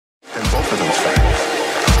both of them fail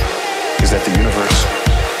is that the universe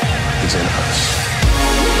is in us.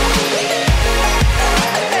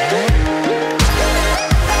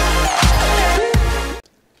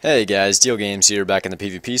 Hey guys, Diehls here, back in the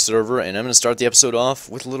PvP server, and I'm going to start the episode off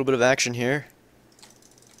with a little bit of action here.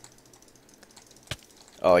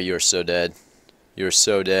 Oh, you're so dead. You're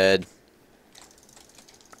so dead.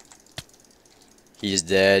 He's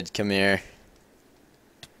dead. Come here.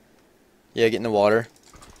 Yeah, get in the water.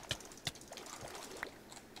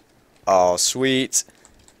 Oh, sweet.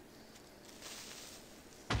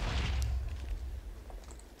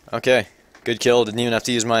 Okay, good kill. Didn't even have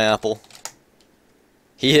to use my apple.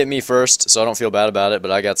 He hit me first, so I don't feel bad about it,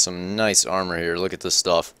 but I got some nice armor here. Look at this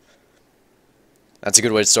stuff. That's a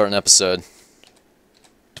good way to start an episode.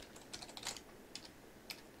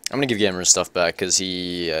 I'm gonna give Gamer his stuff back, because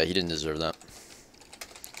he didn't deserve that.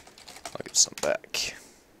 I'll give some back.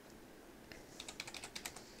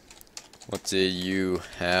 What do you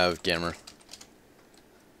have, Gamer?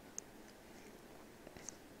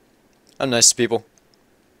 I'm nice to people.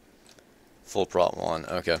 Full prop 1,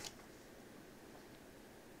 okay.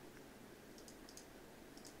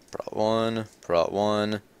 Prop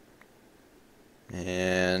 1,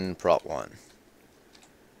 and prop 1.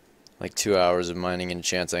 Like 2 hours of mining and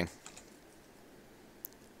enchanting.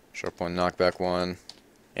 Sharp 1, knockback 1,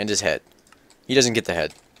 and his head. He doesn't get the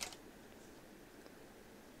head.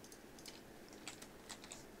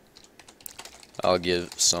 I'll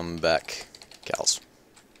give some back, cows.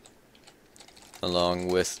 Along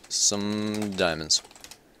with some diamonds.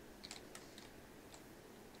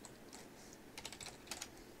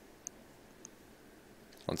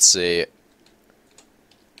 Let's see.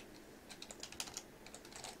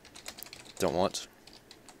 Don't want.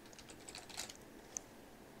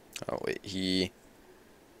 Oh wait, he.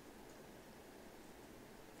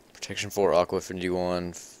 Protection 4, Aqua Affinity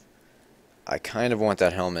 1. I kind of want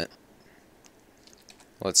that helmet.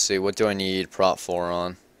 Let's see, what do I need prop 4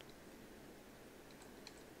 on?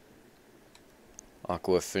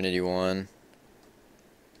 Aqua Affinity 1.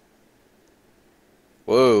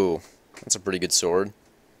 Whoa, that's a pretty good sword.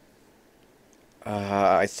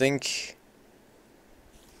 I think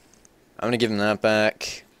I'm gonna give him that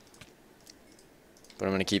back, but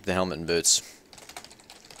I'm gonna keep the helmet and boots.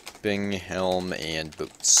 Bing, helm, and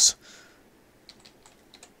boots.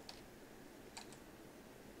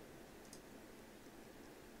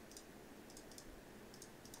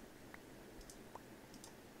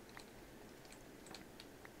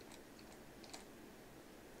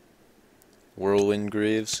 Whirlwind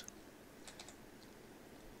Greaves.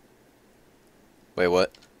 Wait,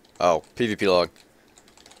 what? Oh, PvP log.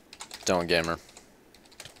 Don't, Gamer.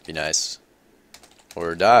 Be nice.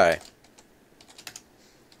 Or die.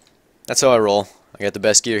 That's how I roll. I got the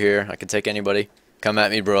best gear here. I can take anybody. Come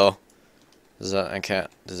at me, bro. Does that, I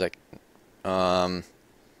can't, does that,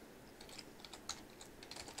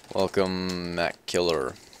 welcome, Mac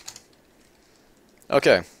Killer.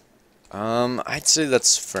 Okay. I'd say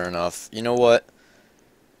that's fair enough. You know what?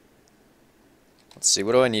 Let's see,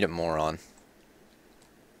 what do I need it more on?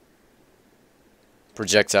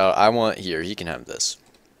 Projectile, I want here, he can have this.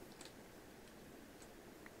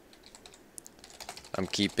 I'm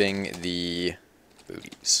keeping the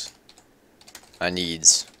booties. I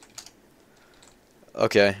needs.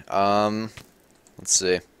 Okay, let's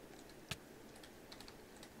see.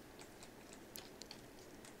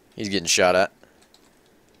 He's getting shot at.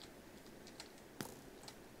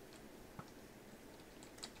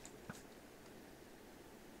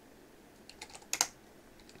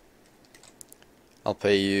 I'll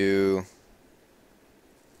pay you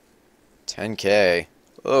 10K.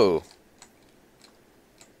 Oh.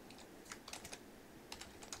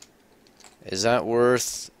 Is that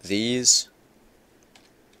worth these?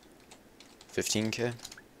 15K?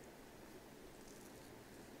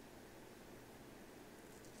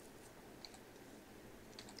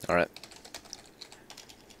 Alright.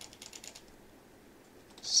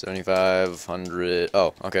 7,500.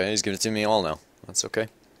 Oh, okay. He's giving it to me all now. That's okay.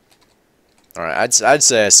 Alright, I'd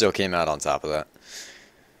say I still came out on top of that.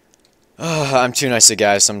 I'm too nice to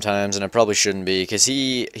guys sometimes, and I probably shouldn't be, because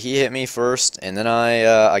he hit me first, and then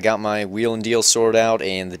I got my wheel and deal sword out,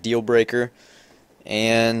 and the deal breaker,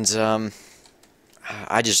 and,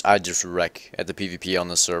 I just wreck at the PvP on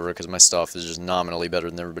this server, because my stuff is just nominally better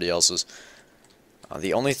than everybody else's.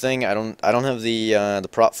 The only thing, I don't have the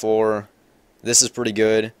prop 4. This is pretty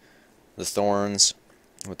good. The thorns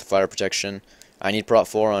with the fire protection. I need prop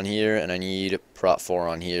 4 on here, and I need prop 4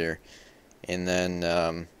 on here. And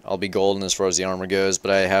then I'll be golden as far as the armor goes, but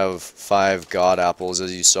I have 5 god apples,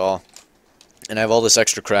 as you saw. And I have all this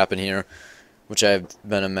extra crap in here, which I've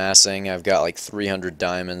been amassing. I've got like 300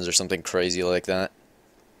 diamonds or something crazy like that.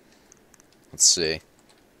 Let's see. I'm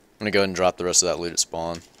gonna go ahead and drop the rest of that loot at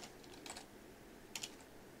spawn.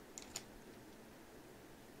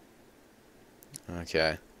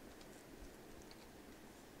 Okay.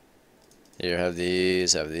 Here, have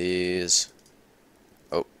these, have these.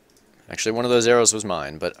 Oh, actually one of those arrows was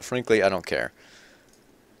mine, but frankly I don't care.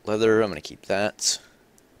 Leather, I'm gonna keep that.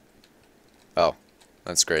 Oh,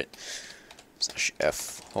 that's great. Slash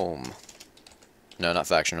F, home. No, not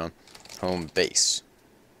faction home. Home base.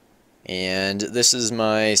 And this is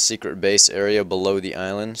my secret base area below the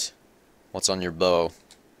island. What's on your bow?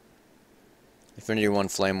 Infinity 1,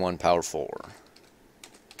 Flame 1, Power 4.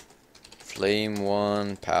 Flame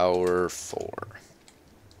 1, Power 4.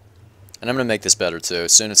 And I'm going to make this better too.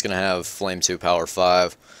 Soon it's going to have Flame 2, Power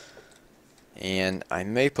 5. And I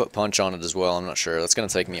may put Punch on it as well, I'm not sure. That's going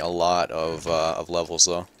to take me a lot of levels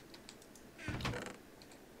though.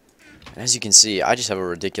 And as you can see, I just have a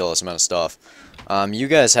ridiculous amount of stuff. You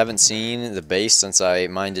guys haven't seen the base since I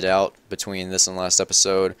mined it out between this and last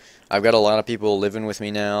episode. I've got a lot of people living with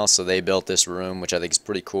me now, so they built this room, which I think is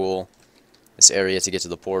pretty cool. This area to get to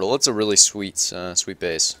the portal. It's a really sweet, sweet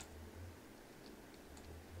base.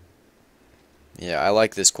 Yeah, I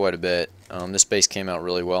like this quite a bit. This base came out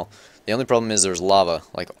really well. The only problem is there's lava,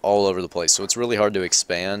 like, all over the place, so it's really hard to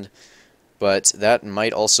expand. But that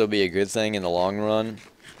might also be a good thing in the long run,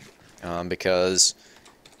 because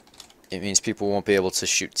it means people won't be able to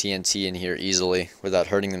shoot TNT in here easily without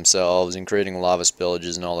hurting themselves and creating lava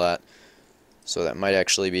spillages and all that. So that might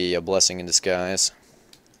actually be a blessing in disguise.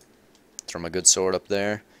 Throw my good sword up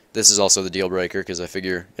there. This is also the deal breaker because I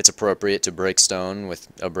figure it's appropriate to break stone with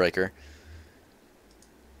a breaker.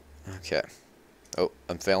 Okay. Oh,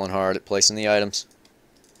 I'm failing hard at placing the items.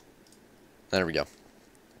 There we go.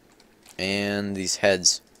 And these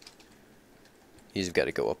heads. These have got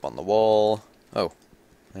to go up on the wall. Oh.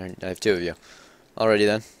 I have two of you. Alrighty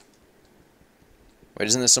then. Wait,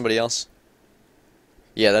 isn't this somebody else?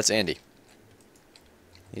 Yeah, that's Andy.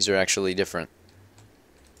 These are actually different.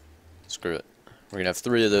 Screw it. We're gonna have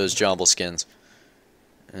 3 of those jumble skins.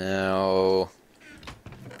 Now...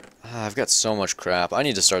 I've got so much crap. I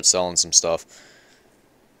need to start selling some stuff.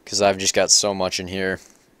 Because I've just got so much in here.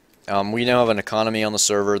 We now have an economy on the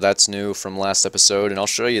server. That's new from last episode, and I'll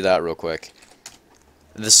show you that real quick.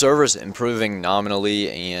 The server's improving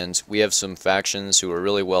nominally, and we have some factions who are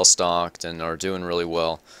really well stocked and are doing really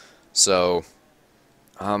well. So,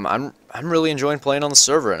 I'm really enjoying playing on the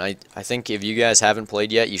server, and I think if you guys haven't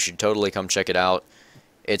played yet, you should totally come check it out.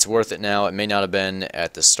 It's worth it now. It may not have been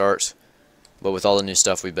at the start, but with all the new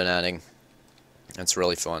stuff we've been adding, it's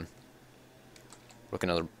really fun. Look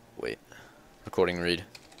another... wait. Recording read.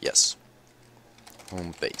 Yes.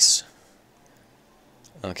 Home base.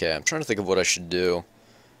 Okay, I'm trying to think of what I should do.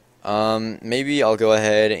 Maybe I'll go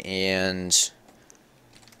ahead and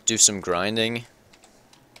do some grinding.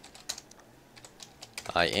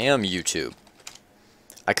 I am YouTube.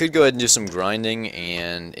 I could go ahead and do some grinding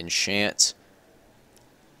and enchant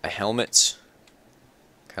a helmet.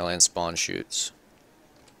 Kylan spawn shoots.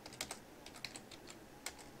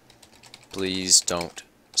 Please don't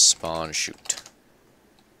spawn shoot.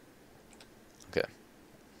 Okay.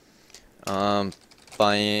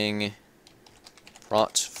 Buying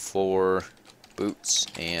prot for boots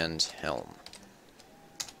and helm.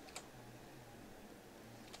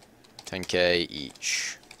 10k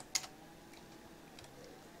each.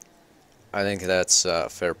 I think that's a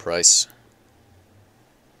fair price.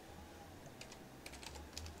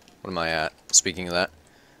 What am I at? Speaking of that,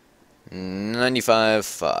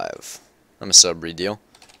 95.5. I'm a sub-breed deal.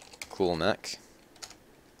 Cool mech.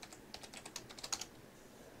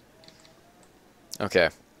 Okay.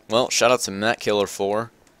 Well, shout out to MattKiller4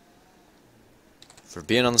 for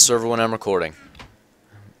being on the server when I'm recording.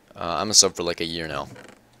 I'm a sub for like a year now.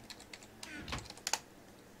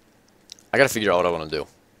 I gotta figure out what I want to do.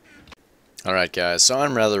 Alright guys, so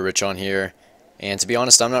I'm rather rich on here, and to be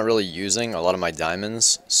honest, I'm not really using a lot of my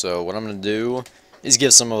diamonds, so what I'm going to do is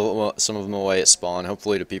give some of them away at spawn,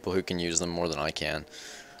 hopefully to people who can use them more than I can.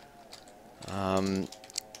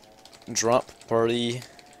 Drop party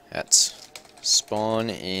at spawn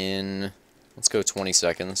in, let's go 20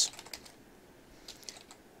 seconds.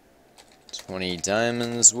 20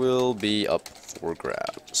 diamonds will be up for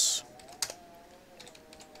grabs.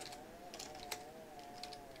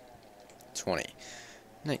 20,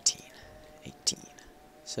 19, 18,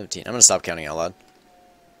 17. I'm going to stop counting out loud.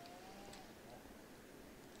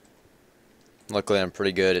 Luckily, I'm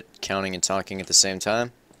pretty good at counting and talking at the same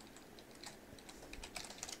time.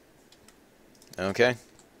 Okay,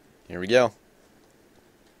 here we go.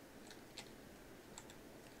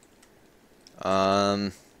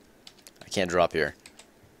 I can't drop here.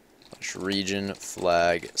 Region,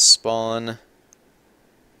 flag, spawn,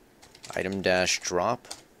 item dash drop.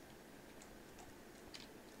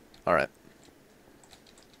 Alright.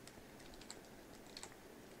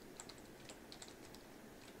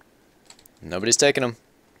 Nobody's taking them.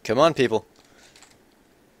 Come on, people.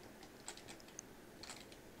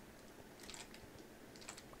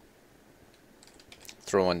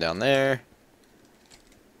 Throw one down there.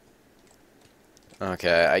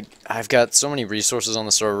 Okay, I've got so many resources on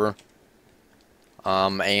the server.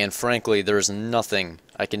 And frankly, there's nothing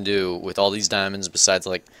I can do with all these diamonds besides,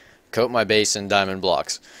 like, coat my base in diamond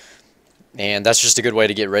blocks. And that's just a good way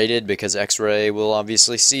to get raided, because X-Ray will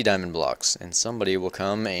obviously see diamond blocks, and somebody will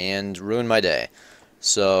come and ruin my day.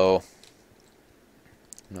 So,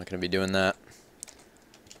 I'm not going to be doing that.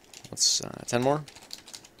 Let's, 10 more?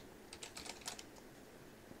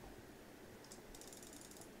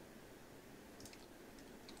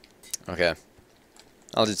 Okay,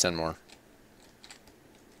 I'll do 10 more.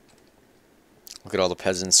 Look at all the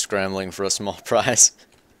peasants scrambling for a small prize.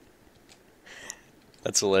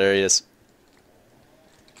 That's hilarious.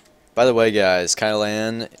 By the way, guys,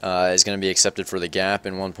 Kylan is going to be accepted for the Gap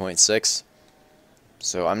in 1.6.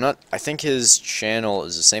 So I think his channel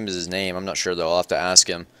is the same as his name. I'm not sure though. I'll have to ask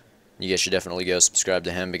him. You guys should definitely go subscribe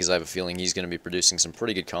to him, because I have a feeling he's going to be producing some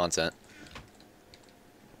pretty good content.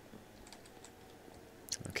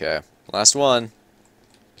 Okay, last one.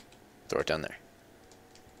 Throw it down there.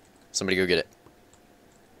 Somebody go get it.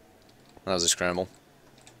 That was a scramble.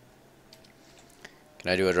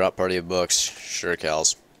 Can I do a drop party of books? Sure,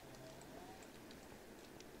 Cals.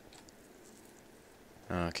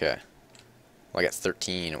 Okay. Well, I got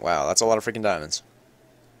 13. Wow, that's a lot of freaking diamonds.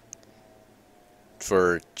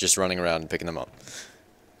 For just running around and picking them up.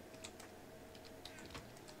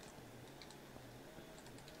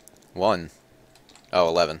 One. Oh,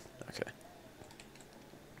 11. Okay.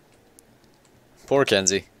 Poor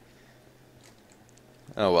Kenzie.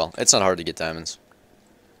 Oh well, it's not hard to get diamonds.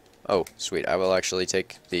 Oh, sweet. I will actually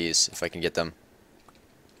take these if I can get them.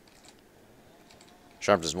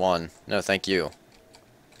 Sharp is 1. No, thank you.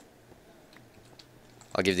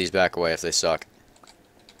 I'll give these back away if they suck.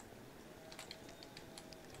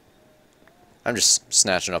 I'm just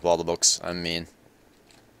snatching up all the books. I'm mean.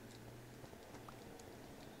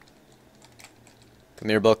 Come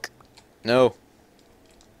here, book. No.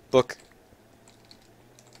 Book.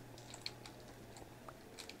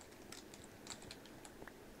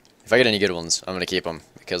 If I get any good ones, I'm going to keep them,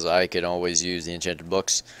 because I could always use the enchanted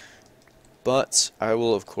books. But I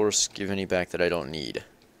will, of course, give any back that I don't need,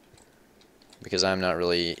 because I'm not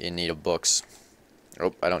really in need of books.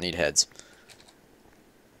 Oh, I don't need heads.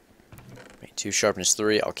 2 sharpness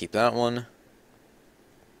 3, I'll keep that one.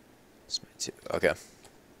 Okay.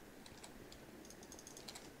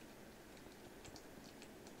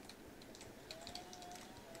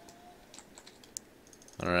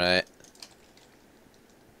 Alright.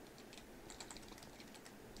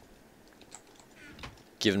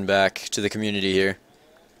 Giving back to the community here.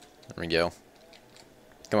 There we go.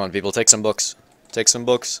 Come on, people, take some books. Take some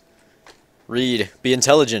books. Read. Be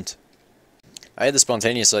intelligent. I had the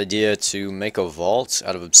spontaneous idea to make a vault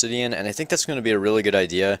out of obsidian, and I think that's going to be a really good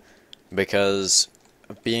idea, because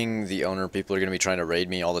being the owner, people are going to be trying to raid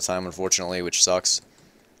me all the time, unfortunately, which sucks.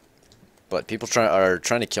 But people are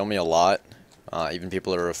trying to kill me a lot, even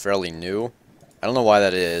people that are fairly new. I don't know why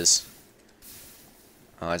that is.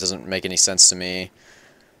 It doesn't make any sense to me.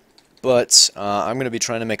 But I'm going to be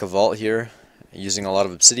trying to make a vault here using a lot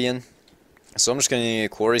of obsidian. So I'm just going to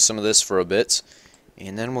quarry some of this for a bit,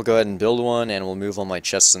 and then we'll go ahead and build one, and we'll move all my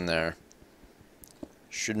chests in there.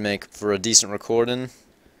 Should make for a decent recording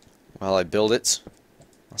while I build it.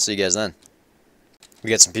 I'll see you guys then. We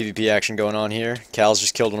got some PvP action going on here. Cal's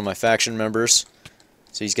just killed one of my faction members,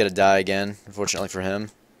 so he's got to die again, unfortunately for him.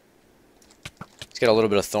 He's got a little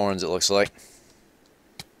bit of thorns, it looks like.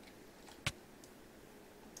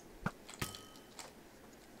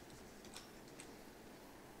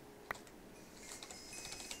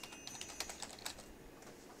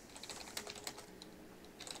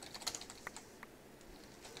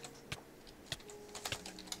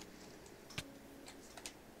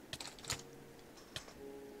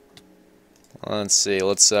 Let's see,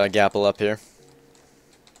 let's gapple up here.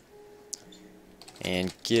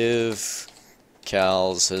 And give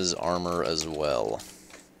Cal's his armor as well.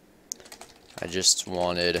 I just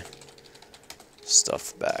wanted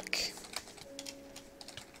stuff back.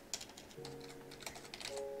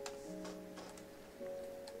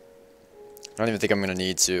 I don't even think I'm going to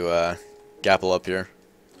need to gapple up here.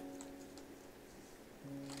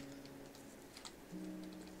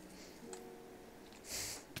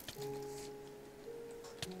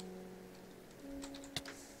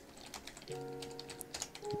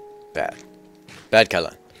 Bad. Bad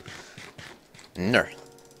color. Ner.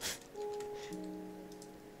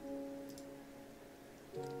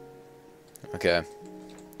 Okay.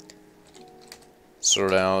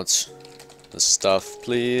 Sort out the stuff,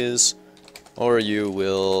 please, or you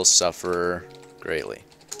will suffer greatly.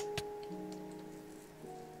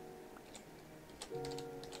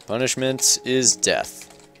 Punishment is death.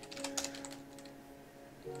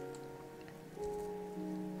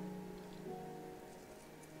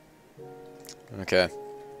 Okay.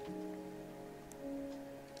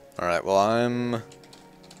 Alright, well, I'm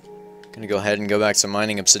gonna go ahead and go back to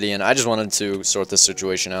mining obsidian. I just wanted to sort this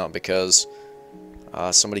situation out because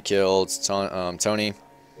somebody killed Tony.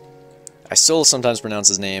 I still sometimes pronounce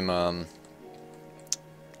his name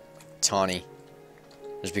Tawny,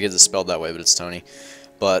 just because it's spelled that way, but it's Tony.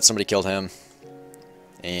 But somebody killed him,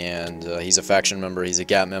 and he's a faction member, he's a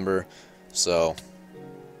GAP member, so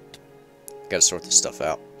gotta sort this stuff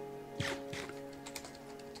out.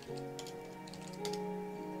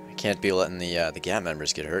 I can't be letting the GAP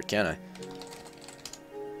members get hurt, can I?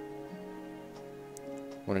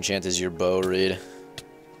 What enchant is your bow, Reed?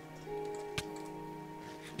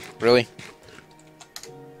 Really?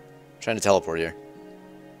 I'm trying to teleport here.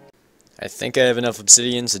 I think I have enough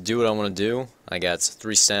obsidian to do what I want to do. I got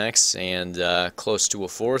 3 stacks and close to a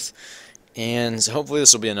 4th. And hopefully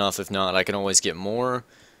this will be enough. If not, I can always get more.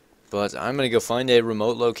 But I'm going to go find a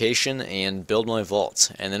remote location and build my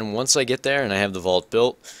vault. And then once I get there and I have the vault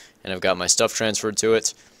built and I've got my stuff transferred to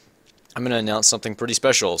it, I'm going to announce something pretty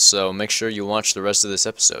special. So make sure you watch the rest of this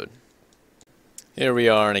episode. Here we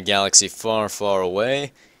are in a galaxy far, far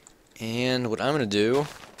away. And what I'm going to do,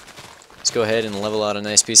 let's go ahead and level out a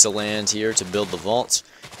nice piece of land here to build the vault.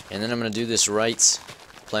 And then I'm going to do this right,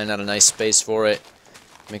 plan out a nice space for it,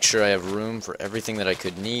 make sure I have room for everything that I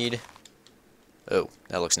could need. Oh,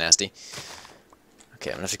 that looks nasty. Okay,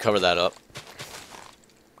 I'm going to have to cover that up.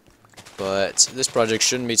 But this project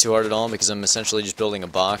shouldn't be too hard at all because I'm essentially just building a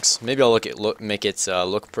box. Maybe I'll make it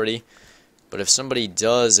look pretty. But if somebody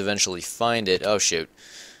does eventually find it, oh shoot,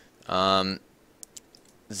 then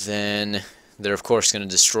they're of course going to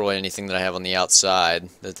destroy anything that I have on the outside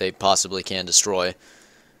that they possibly can destroy.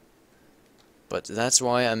 But that's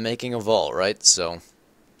why I'm making a vault, right? So,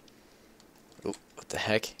 ooh, what the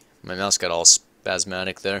heck? My mouse got all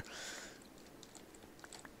spasmodic there.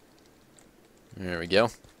 There we go.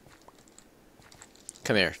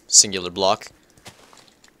 Come here, singular block.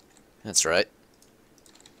 That's right.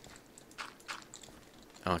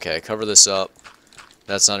 Okay, cover this up.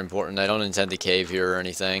 That's not important. I don't intend to cave here or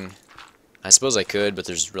anything. I suppose I could, but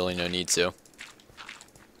there's really no need to.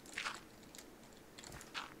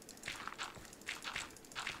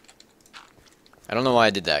 I don't know why I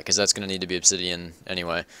did that, because that's going to need to be obsidian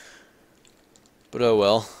anyway. But oh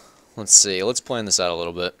well. Let's see. Let's plan this out a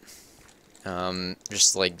little bit.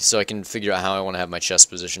 Just like, so I can figure out how I want to have my chest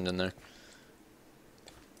positioned in there.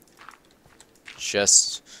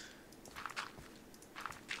 Chests.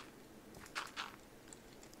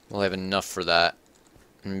 We'll have enough for that.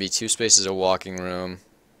 Maybe 2 spaces of walking room.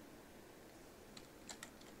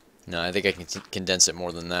 No, I think I can condense it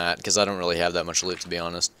more than that, because I don't really have that much loot, to be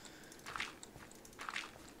honest.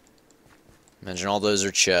 Imagine all those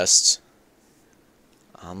are chests.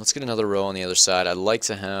 Let's get another row on the other side. I'd like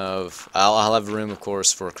to have... I'll have room, of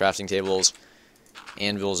course, for crafting tables,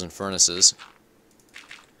 anvils, and furnaces.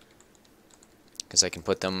 Because I can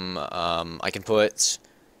put them... I can put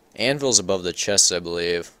anvils above the chests, I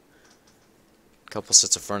believe. Couple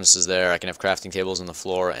sets of furnaces there. I can have crafting tables on the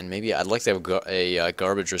floor, and maybe I'd like to have a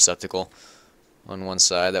garbage receptacle on one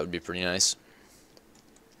side. That would be pretty nice.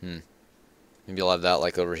 Maybe I'll have that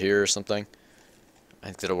like over here or something. I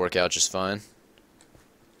think that'll work out just fine.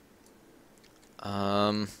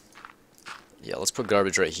 Yeah, let's put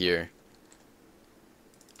garbage right here.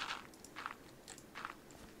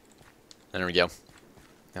 There we go.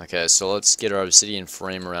 Okay, so let's get our obsidian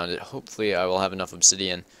frame around it. Hopefully I will have enough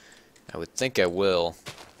obsidian. I would think I will.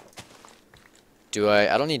 Do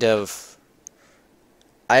I? I don't need to have...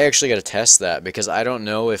 I actually got to test that because I don't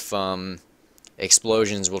know if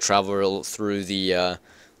explosions will travel through the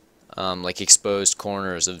like exposed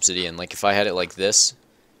corners of obsidian. Like if I had it like this,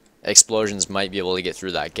 explosions might be able to get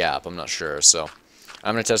through that gap. I'm not sure. So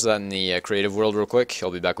I'm going to test that in the creative world real quick.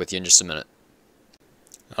 I'll be back with you in just a minute.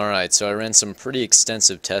 Alright, so I ran some pretty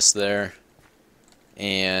extensive tests there.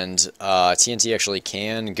 And TNT actually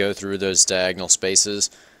can go through those diagonal spaces,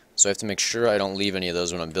 so I have to make sure I don't leave any of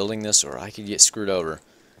those when I'm building this, or I could get screwed over.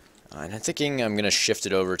 And I'm thinking I'm going to shift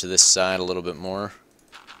it over to this side a little bit more,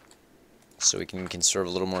 so we can conserve a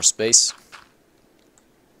little more space.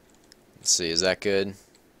 Let's see, is that good?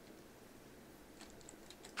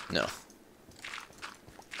 No.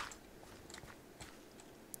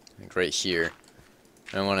 Like right here.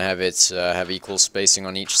 I want to have it have equal spacing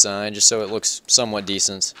on each side, just so it looks somewhat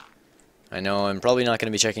decent. I know I'm probably not going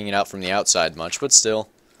to be checking it out from the outside much, but still,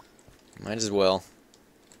 might as well.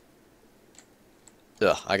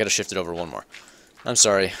 Ugh, I gotta shift it over one more. I'm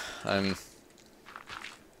sorry. I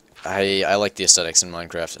like the aesthetics in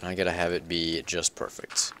Minecraft, and I gotta have it be just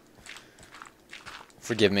perfect.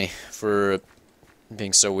 Forgive me for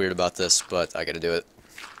being so weird about this, but I gotta do it.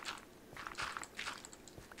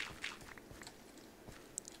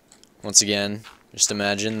 Once again, just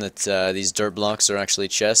imagine that these dirt blocks are actually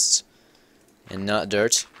chests and not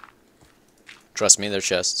dirt. Trust me, they're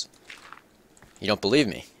chests. You don't believe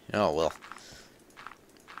me? Oh, well.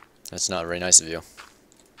 That's not very nice of you.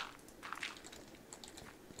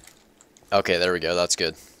 Okay, there we go. That's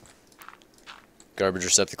good. Garbage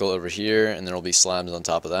receptacle over here, and there will be slabs on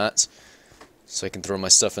top of that. So I can throw my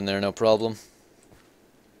stuff in there, no problem.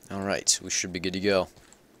 Alright, we should be good to go.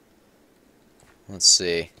 Let's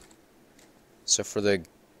see. So for the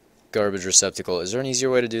garbage receptacle, is there an easier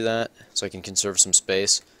way to do that? So I can conserve some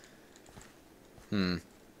space?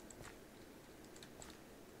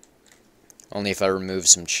 Only if I remove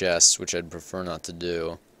some chests, which I'd prefer not to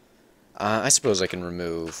do. I suppose I can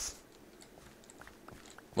remove...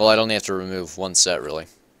 Well, I'd only have to remove one set, really.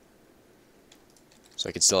 So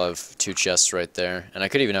I could still have 2 chests right there. And I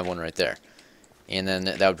could even have one right there. And then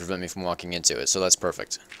that would prevent me from walking into it, so that's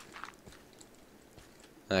perfect.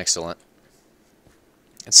 Excellent.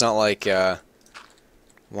 It's not like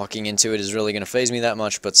walking into it is really going to faze me that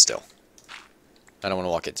much, but still. I don't want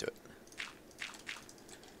to walk into it.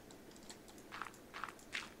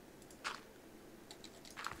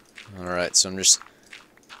 Alright, so I'm just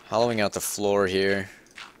hollowing out the floor here.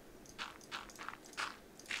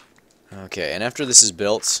 Okay, and after this is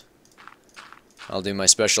built, I'll do my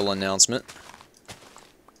special announcement.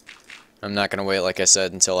 I'm not going to wait, like I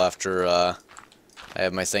said, until after I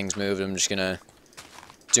have my things moved. I'm just going to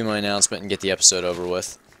do my announcement and get the episode over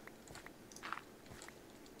with.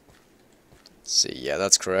 Let's see, yeah,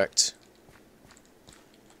 that's correct.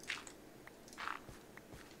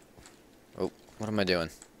 Oh, what am I doing?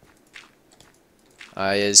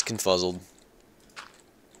 I is confuzzled.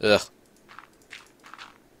 Ugh.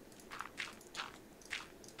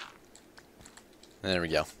 There we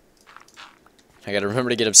go. I gotta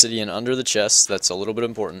remember to get obsidian under the chest. That's a little bit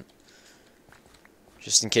important.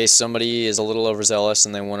 Just in case somebody is a little overzealous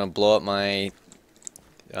and they want to blow up my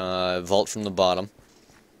vault from the bottom.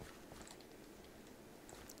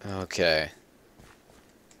 Okay.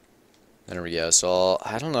 There we go. So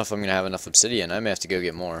I don't know if I'm going to have enough obsidian. I may have to go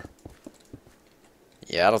get more.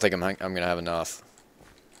 Yeah, I don't think I'm going to have enough.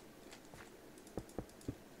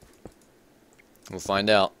 We'll find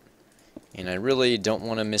out. And I really don't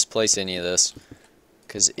want to misplace any of this,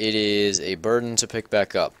 because it is a burden to pick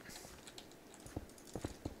back up.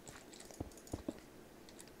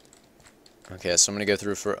 Okay, so I'm going to go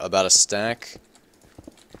through for about a stack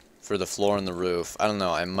for the floor and the roof. I don't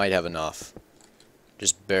know, I might have enough.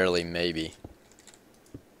 Just barely, maybe.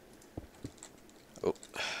 Oh,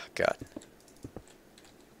 God.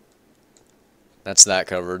 That's that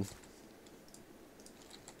covered.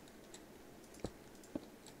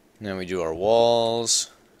 Now we do our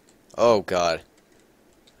walls. Oh, God.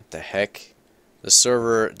 What the heck? The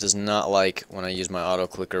server does not like when I use my auto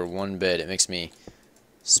clicker one bit. It makes me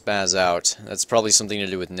spaz out. That's probably something to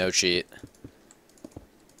do with no cheat.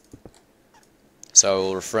 So I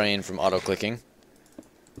will refrain from auto clicking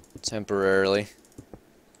temporarily.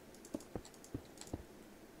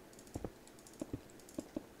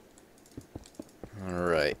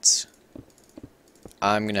 Alright.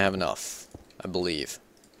 I'm gonna have enough, I believe.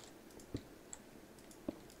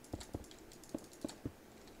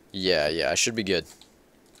 Yeah, I should be good.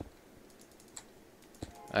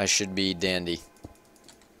 I should be dandy.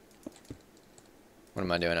 What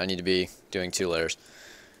am I doing? I need to be doing 2 layers.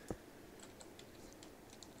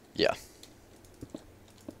 Yeah.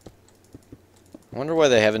 I wonder why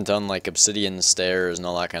they haven't done like obsidian stairs and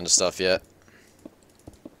all that kind of stuff yet.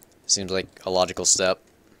 Seems like a logical step.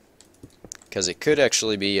 Because it could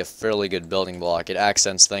actually be a fairly good building block. It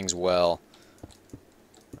accents things well.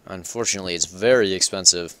 Unfortunately, it's very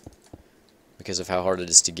expensive because of how hard it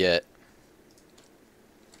is to get.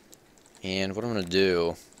 And what I'm going to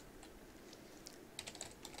do...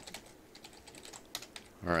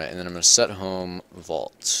 Alright, and then I'm going to set home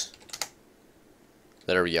vault.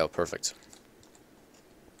 There we go, perfect.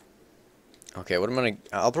 Okay, what am I going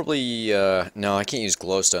to... I'll probably... no, I can't use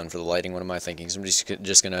glowstone for the lighting. What am I thinking? So I'm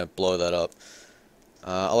just going to blow that up.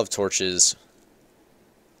 I'll have torches.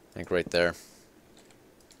 I think right there.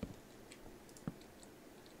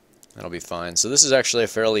 That'll be fine. So this is actually a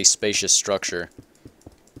fairly spacious structure.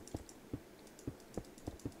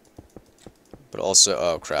 But also,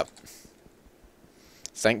 oh crap.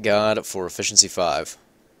 Thank God for efficiency 5.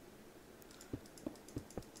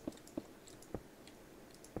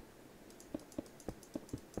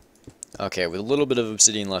 Okay, with a little bit of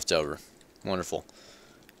obsidian left over. Wonderful.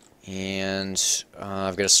 And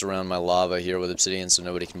I've got to surround my lava here with obsidian so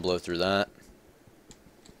nobody can blow through that.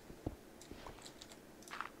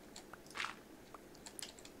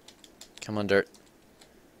 Come on, dirt.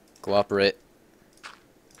 Cooperate.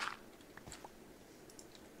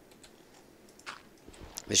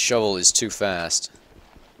 This shovel is too fast.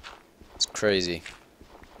 It's crazy.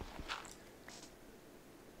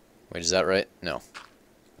 Wait, is that right? No.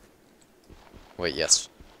 Wait, yes.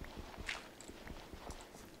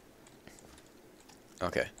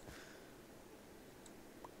 Okay.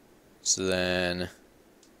 So then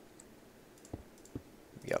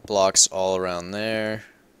we got blocks all around there.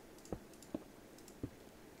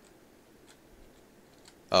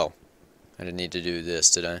 Oh, I didn't need to do this,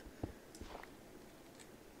 did I?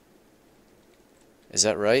 Is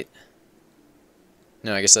that right?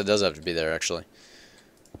 No, I guess that does have to be there, actually.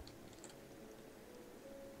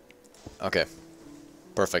 Okay.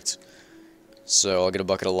 Perfect. So I'll get a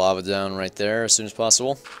bucket of lava down right there as soon as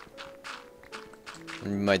possible.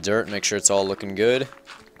 Remove my dirt, make sure it's all looking good.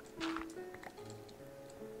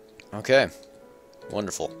 Okay.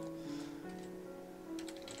 Wonderful.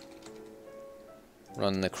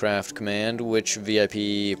 Run the craft command, which VIP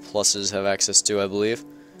pluses have access to, I believe.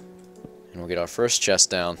 And we'll get our first chest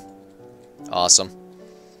down. Awesome.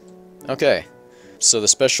 Okay. So the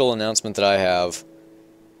special announcement that I have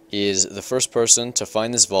is the first person to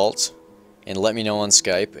find this vault and let me know on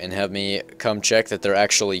Skype and have me come check that they're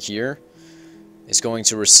actually here is going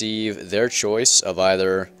to receive their choice of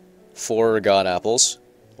either 4 God Apples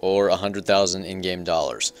or 100,000 in-game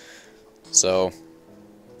dollars. So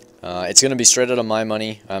it's going to be straight out of my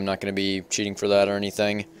money. I'm not going to be cheating for that or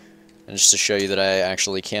anything. And just to show you that I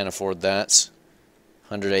actually can afford that,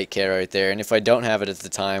 108k right there. And if I don't have it at the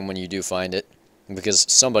time when you do find it, because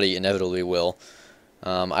somebody inevitably will,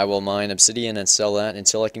 I will mine obsidian and sell that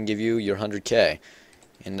until I can give you your 100k.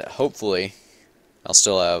 And hopefully, I'll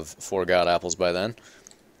still have 4 God Apples by then.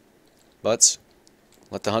 But,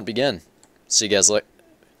 let the hunt begin. See you guys later.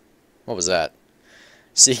 What was that?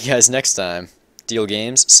 See you guys next time. Deal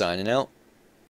Games, signing out.